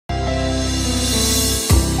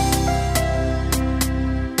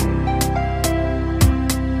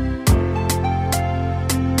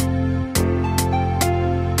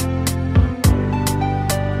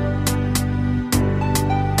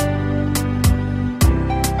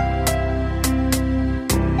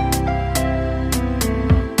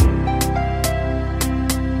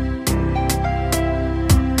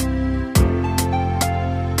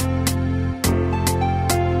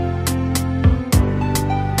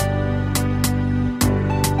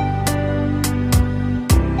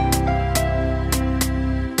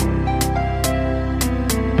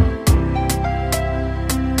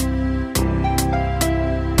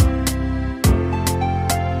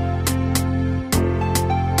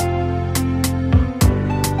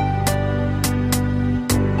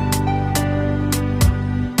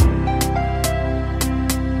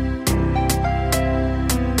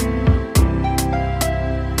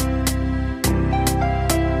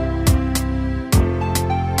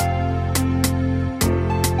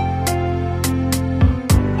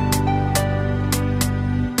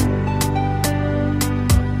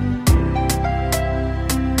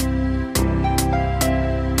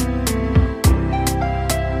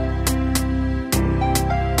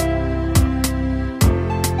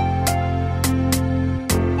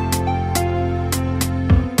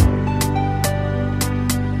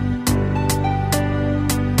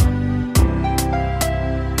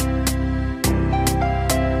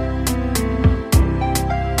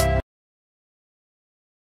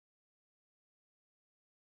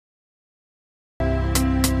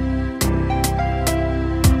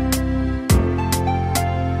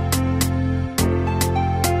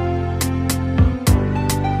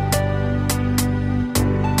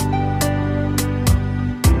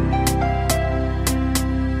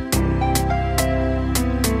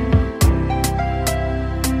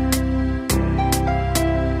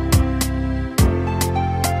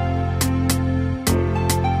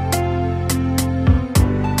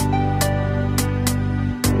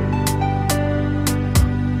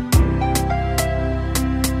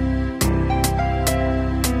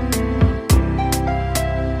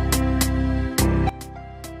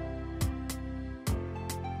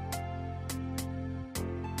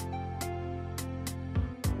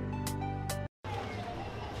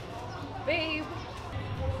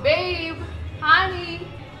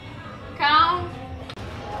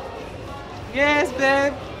Yes,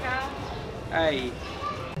 babe. Hi.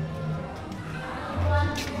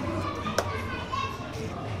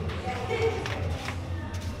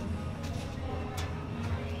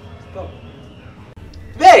 Stop.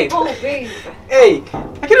 Babe. Oh, babe. Hey,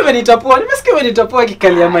 lakini umenitapua. Nimesikia umenitapua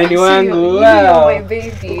kikalia maini wangu. Wow. My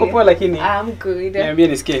baby. Uko poa lakini? I'm good. Niambie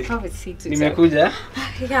nisikie. Have a seat. Nimekuja.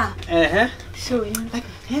 Yeah. So, babe,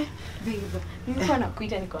 nilikuwa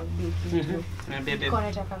nakuita nikwambie kitu. Nilikuwa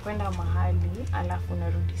nataka kwenda mahali alafu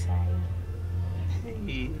narudi saa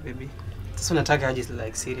hii. Hey, baby. Sasa unataka aje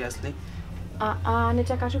like seriously?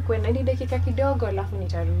 Nataka tu kwenda ni dakika kidogo alafu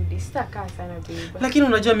nitarudi. Sitakaa sana babe. Lakini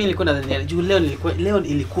unajua mimi nilikuwa nadhani juu leo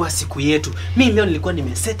ilikuwa siku yetu. Mimi leo nilikuwa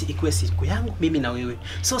nimeseti ikuwe siku yangu mimi na wewe.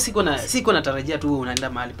 So siko natarajia tu wewe unaenda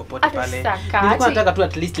mahali popote pale. Nilikuwa nataka tu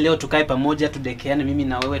at least leo tukae pamoja tudekeane mimi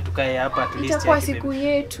na wewe tukae hapa at least. Itakuwa siku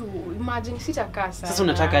yetu. Imagine sitakaa sana. Sasa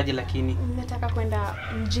unataka aje lakini? Nataka kwenda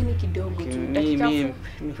mjini kidogo tu. Dakika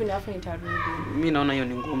alafu nitarudi. Mimi naona hiyo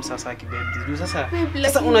ni ngumu sasa kibebi.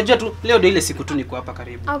 Sasa unajua tu leo ndio ile siku tu niko hapa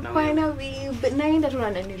karibu na wewe. Hapana babe, naenda tu na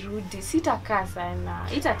nirudi. Sitakaa sana.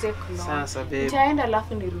 Ita take long. Sasa babe. Nitaenda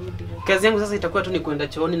alafu nirudi. Kazi yangu sasa itakuwa tu ni kwenda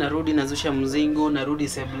chooni narudi nazusha mzingo narudi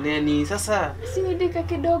sebuleni. Sasa si ni dakika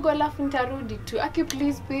kidogo alafu nitarudi tu. Aki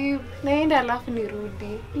please babe. Naenda alafu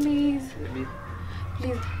nirudi. Please. baby.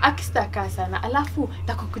 Please. Aki sitakaa sana. Alafu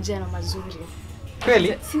nitakukuja na mazuri.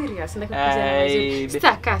 Kweli? Serious, nitakukuja na mazuri.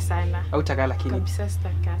 Sitakaa sana. Hautakaa lakini. Kabisa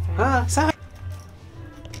sitakaa sana. Sawa.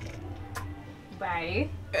 Bye.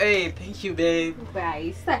 Hey, thank you babe.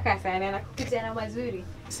 Bye. Sitakaa sana nakukuja na mazuri.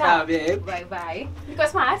 Sawa babe. Bye bye. Niko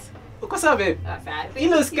smart. Uko sawa babe? Sawa.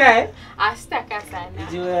 Ile usikae. Sitakaa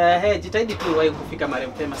sana. Jua jitahidi tu wahi kufika mara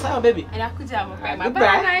mapema. Sawa baby? Nakuja mapema. Bye.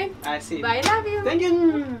 Bye. I see. Bye, love you. Thank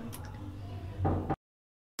you.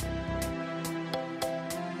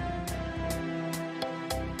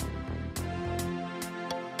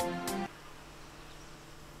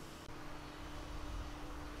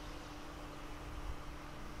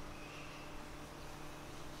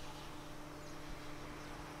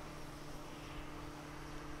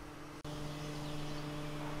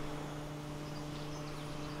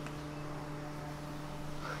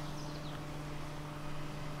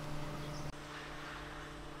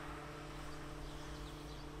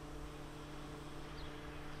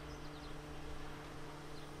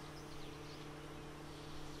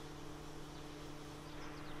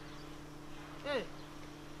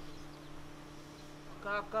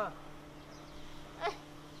 Kaka.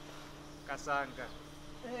 Kasanga.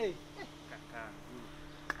 Hey. Kakangu.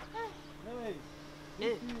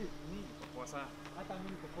 Hey. Ni poa sana. Hata mimi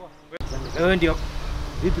niko poa. Wewe ndio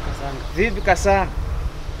Vipi Kasanga? vipi Kasanga?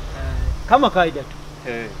 Kama kawaida tu.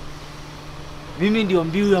 Mimi ndio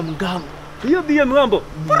mbiu ya mgambo. Hiyo bia mgambo.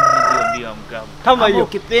 Ndio mbiu ya mgambo. Kama hiyo.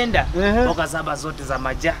 Ukipenda toka saba zote za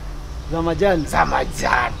majani. Za majani. Za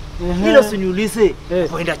majani. Hilo siniulize.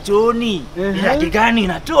 Kwenda chooni. Ni rangi gani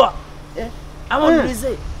inatoa? Ama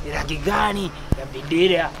niulize ni rangi gani ya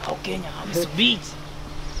bendera au Kenya au Beach?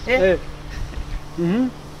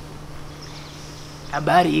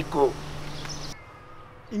 Habari iko.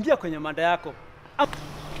 Ingia kwenye mada yako.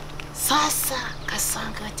 Sasa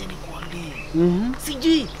Kasanga, acha nikuambie.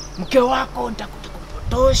 Sijui mke wako nitakuta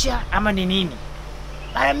kupotosha ama ni nini.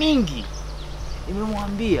 Mara mingi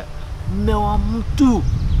nimemwambia mume wa mtu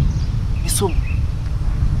ni sumu.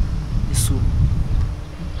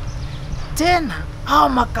 Tena hao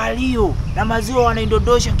makalio na maziwa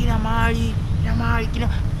wanaindodosha kila mahali,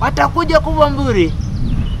 watakuja kuva mburi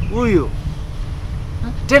huyo.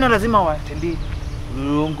 Tena lazima watembee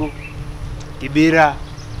Ulungu, Kibira,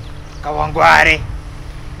 Kawangware,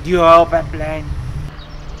 ndio hao pipeline.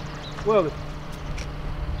 Wewe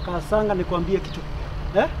Kasanga, nikwambie kitu.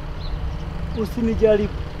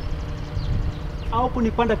 Usinijaribu au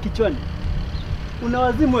kunipanda kichwani.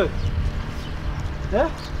 Unawazimu wewe?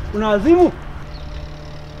 Unawazimu?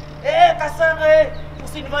 Kasanga,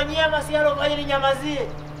 usinifanyie masiaro fanye ninyamazie.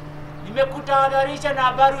 Nimekutahadharisha na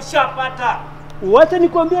habari ushapata. Uache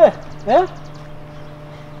nikwambie,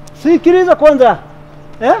 Sikiliza kwanza.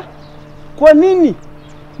 Kwa nini?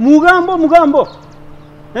 Mugambo.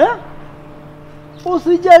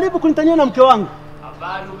 Usijaribu kunitania na mke wangu.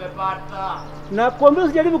 Habari umepata. Na kuambia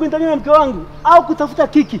usijaribu kunitania na mke wangu au kutafuta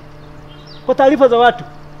kiki kwa taarifa za watu.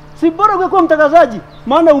 Si bora ungekuwa mtangazaji,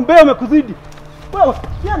 maana umbea umekuzidi. Wewe,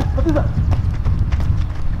 yana kabisa.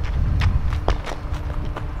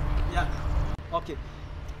 Okay.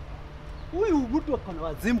 Huyu mtu akona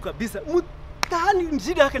wazimu kabisa. Mtaani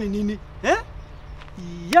shida yake ni nini?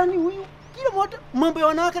 Yaani huyu kila mmoja mambo ya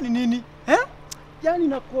wanawake ni nini? Yaani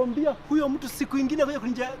nakuambia huyo mtu siku nyingine kuja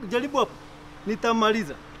kunijaribu hapo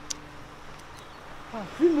nitamaliza.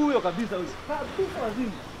 Simu huyo kabisa huyo. Kabisa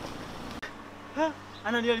wazimu.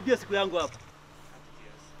 Ananiharibia siku yangu hapa.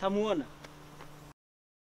 Tamuona.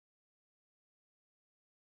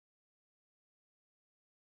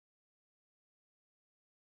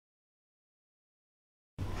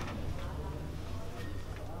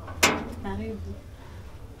 Karibu.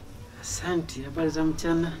 Asante, habari za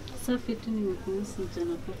mchana? Safi tu, nimekuhusu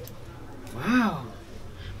mchana kutwa. Wow.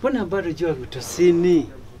 Mbona bado jua utosini?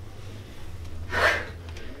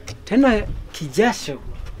 Tena kijasho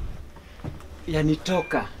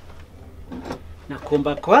yanitoka. Na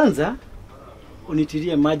kuomba kwanza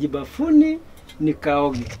unitilie maji bafuni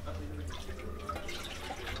nikaoge.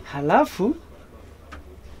 Halafu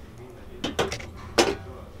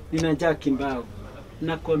ninajaa kimbao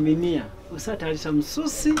na kuaminia usatayarisha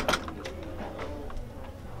msusi.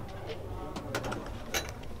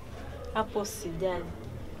 Hapo sijali.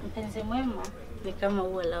 Mpenzi mwema ni kama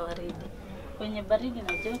ua la waridi. Kwenye baridi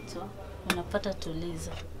na joto unapata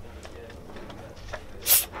tulizo.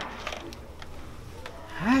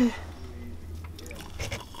 Haya.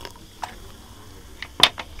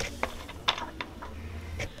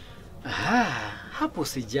 Hapo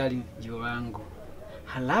sijali jua wangu.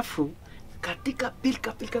 Halafu katika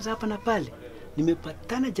pilika za hapa na pale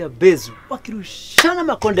nimepatana Jabezu wakirushana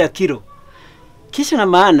makonde ya kilo. Kisha na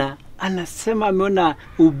maana anasema ameona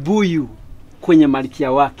ubuyu kwenye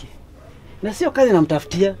malkia wake. Na sio kazi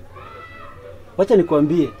namtafutia. Wacha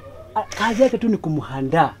nikwambie, kazi yake tu ni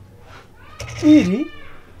kumhandaa ili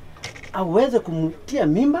aweze kumtia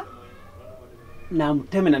mimba na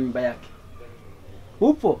amteme na mimba yake.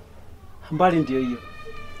 Upo? Mbali ndio hiyo.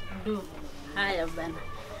 Haya bana.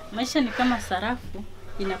 Maisha ni kama sarafu,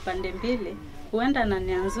 ina pande mbili, huenda na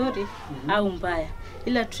nia nzuri au mbaya.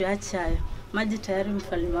 Ila tuache hayo. Maji tayari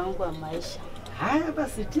mfalme wangu wa maisha. Haya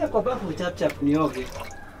basi, tia kwa bafu chap nioge.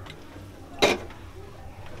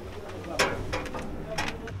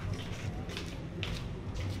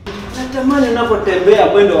 Natamani unapotembea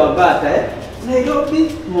mwendo wa bata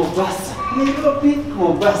Nairobi, Mombasa. Nairobi,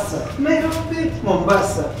 Mombasa. Nairobi,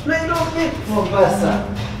 Mombasa. Nairobi, Mombasa.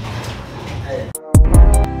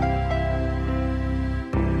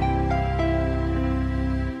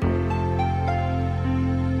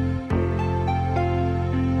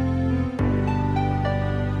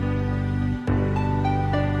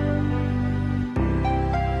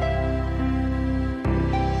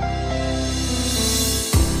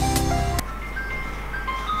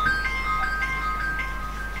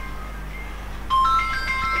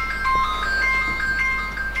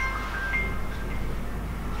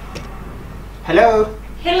 Hello.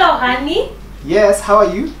 Hello honey. Yes, how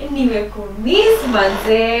are you? Nimekumiss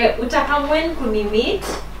manze. Utakamwen kunimit?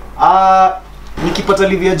 Nikipata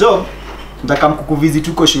Livia job, nitakam kukuvisit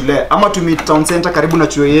huko shule ama tu meet town center karibu na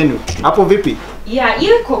chuo yenu. Hapo vipi? Yeah,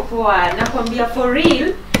 hiyo iko poa. Nakwambia for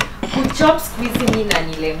real, kuchop squeeze mimi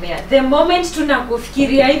inanilemea. The moment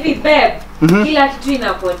tunakufikiria hivi babe, kila kitu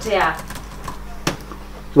inapotea.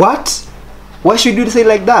 What? Why should you say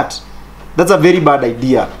like that? That's a very bad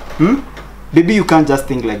idea. Baby, you can't just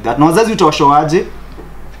think like that. Na wazazi utawashoaje?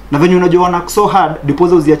 Na venye unajua wana so hard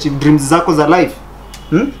because uziachieve dreams zako za life.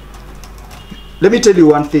 Let me tell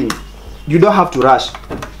you one thing. You don't have to rush.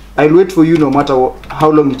 I'll wait for you no matter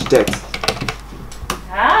how long it takes.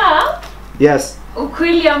 Yes.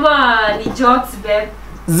 Ukweli ama ni jokes babe?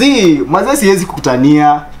 Mazee siwezi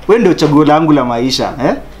kukutania. Wewe ndio chaguo langu la maisha,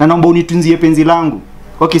 Na naomba unitunzie penzi langu.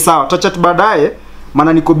 Okay, sawa. Tutachat baadaye.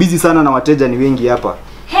 Maana niko busy sana na wateja ni wengi hapa.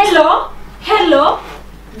 Hello.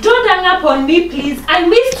 Don't hang up on me, please. I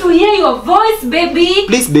miss to hear your voice, baby.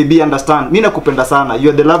 Please, baby, understand. Mimi nakupenda sana. You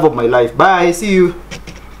are the love of my life. Bye. See you.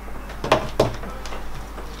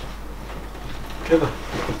 Trevor.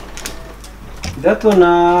 That one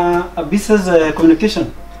Abyssa's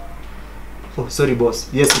communication. Oh, sorry, boss.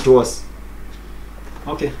 Yes, it was.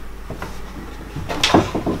 Okay.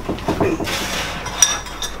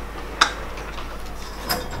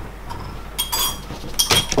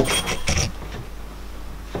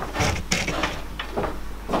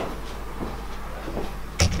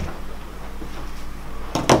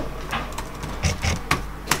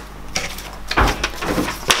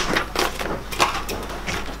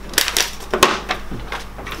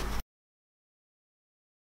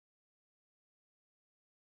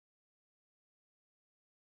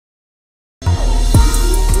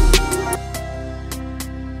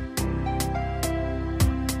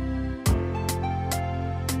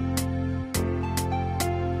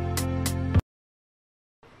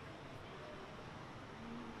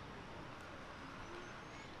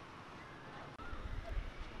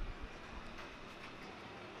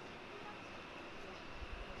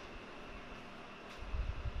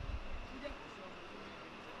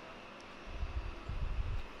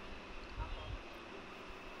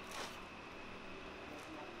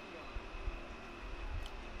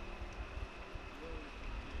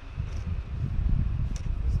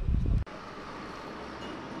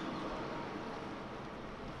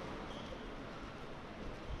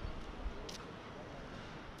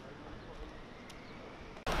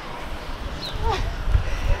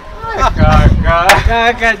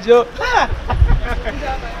 Kaka Jo.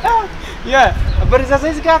 Yeah, habari sasa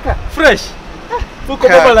hizi kaka? Fresh. Uko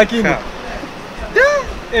baba lakini.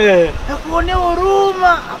 Nakuonea huruma.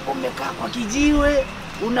 Hapo umekaa kwa kijiwe.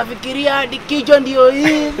 Unafikiria hadi kichwa ndio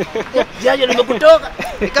hii. Jajo nimekutoka.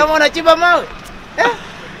 Kama unachimba mawe.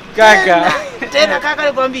 Kaka. Tena kaka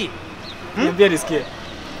nikwambie. Niambie nisikie.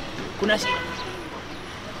 Kuna shida.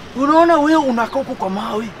 Unaona wewe unakaa huko kwa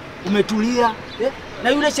mawe, umetulia, na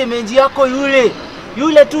yule shemeji yako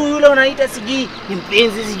yule tu yule unaita sijui ni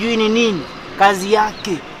mpenzi sijui ni nini, kazi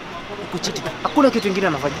yake kuchiti. Hakuna kitu kingine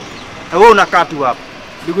anafanya. Na wewe unakaa tu hapa.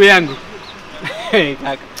 Ndugu yangu.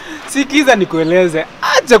 Kaka. Sikiza nikueleze,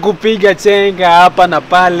 acha kupiga chenga hapa na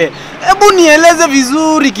pale. Hebu nieleze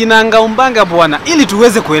vizuri kinanga umbanga bwana, ili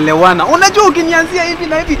tuweze kuelewana. Unajua ukinianzia hivi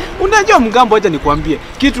na hivi, unajua mgambo, acha nikwambie.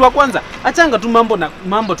 Kitu wa kwanza, achanga tu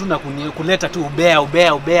mambo tu na kuleta tu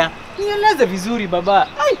ubea. Nieleze vizuri baba.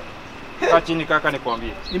 Ai. Kaa chini kaka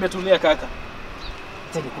nikwambie. Nimetulia kaka.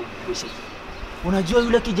 Acha nikukumbushe. Unajua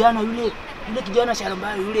yule kijana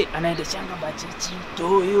shambani yule anaenda shanga bachichi.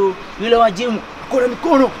 Toyo, yule wa gym, kuna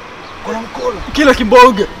mikono. Kila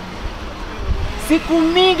kimboga. Siku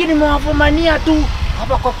mingi nimewafumania tu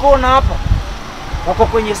hapa kwa kona hapa. Wako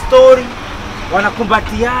kwenye story,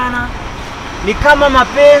 wanakumbatiana. Ni kama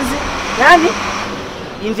mapenzi, yani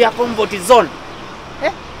in their comfort zone.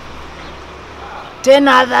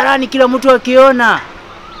 Tena hadharani kila mtu akiona.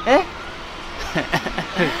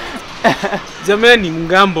 Jamani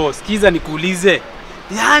mgambo, sikiza nikuulize.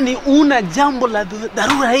 Yaani una jambo la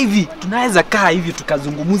dharura hivi, tunaweza kaa hivi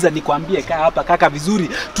tukazungumuza, nikwambie kaa hapa kaka vizuri,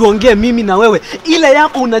 tuongee mimi na wewe. Ile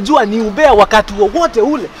yako unajua ni ubea wakati wowote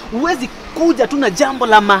ule. Uwezi kuja tu na jambo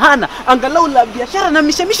la mahana, angalau la biashara na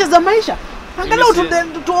mishemisha za maisha. Angalau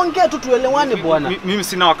tuongee tu tuelewane bwana. Mimi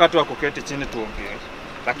sina wakati wa kuketi chini tuongee.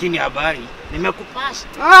 Lakini habari nimekupasha.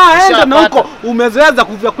 Enda na huko, umezoeza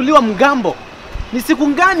kuvyakuliwa mgambo. Ni siku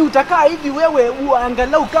gani utakaa hivi wewe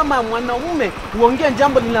uangalau kama mwanaume uongee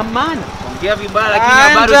jambo lina maana? Ongea vibaya lakini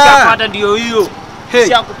habari ushapata ndio hiyo.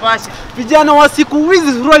 Ushakupasha. Vijana wa siku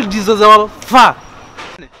hizi suruali ndizo za wafaa.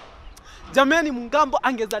 Jamani mgambo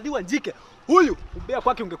angezaliwa njike. Huyu ubea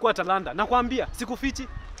kwake ungekuwa talanta. Nakwambia sikufichi.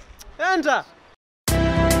 Enda.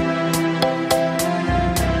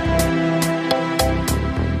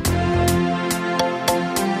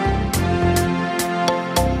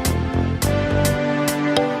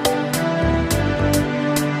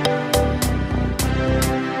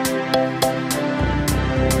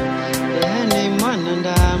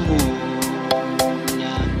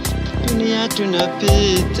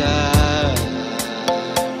 Tunapita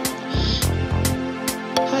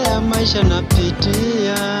haya maisha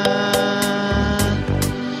napitia,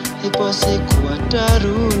 ipo siku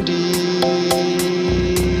atarudi,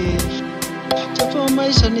 japo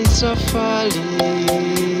maisha ni safari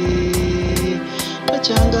na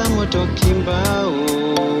changamoto kimbao.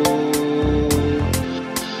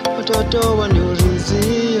 Watoto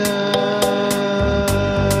waniulizia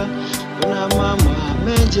kuna mama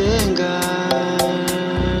amejenga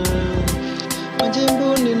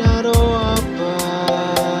majimbuni na roho hapa,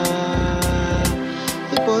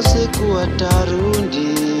 ipo siku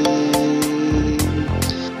atarudi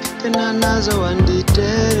tena nazo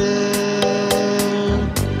wanditere,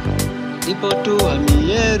 ipo tu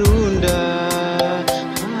amierunda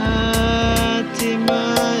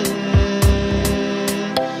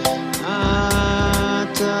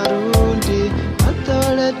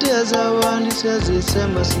zawani siwezi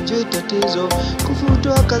sema sijui tatizo,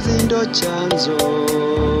 kufutwa kazi ndo chanzo,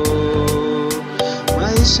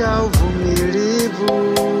 maisha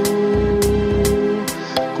uvumilivu,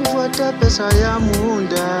 kufuata pesa ya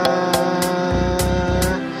muda,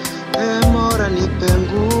 Mola nipe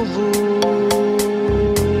nguvu,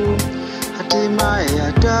 hatimaye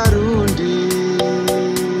atarudi,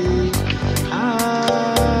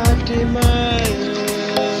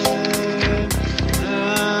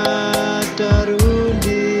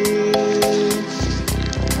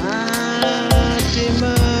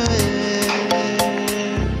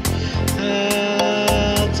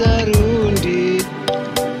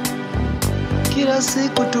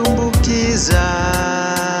 siku tumbukiza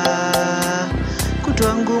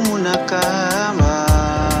kutwa ngumu na kama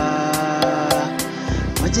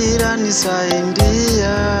majirani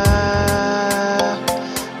saindia,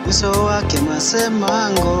 uso wake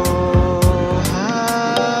masemango,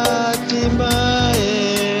 hatimaye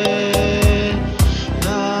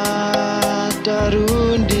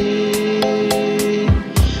atarudi,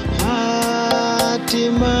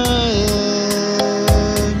 hatimaye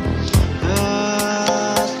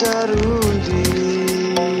atarudi,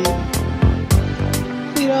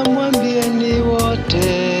 bila mwambieni wote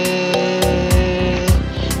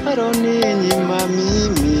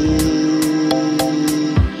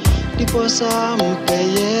ndiposa mpe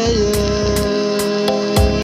yeye.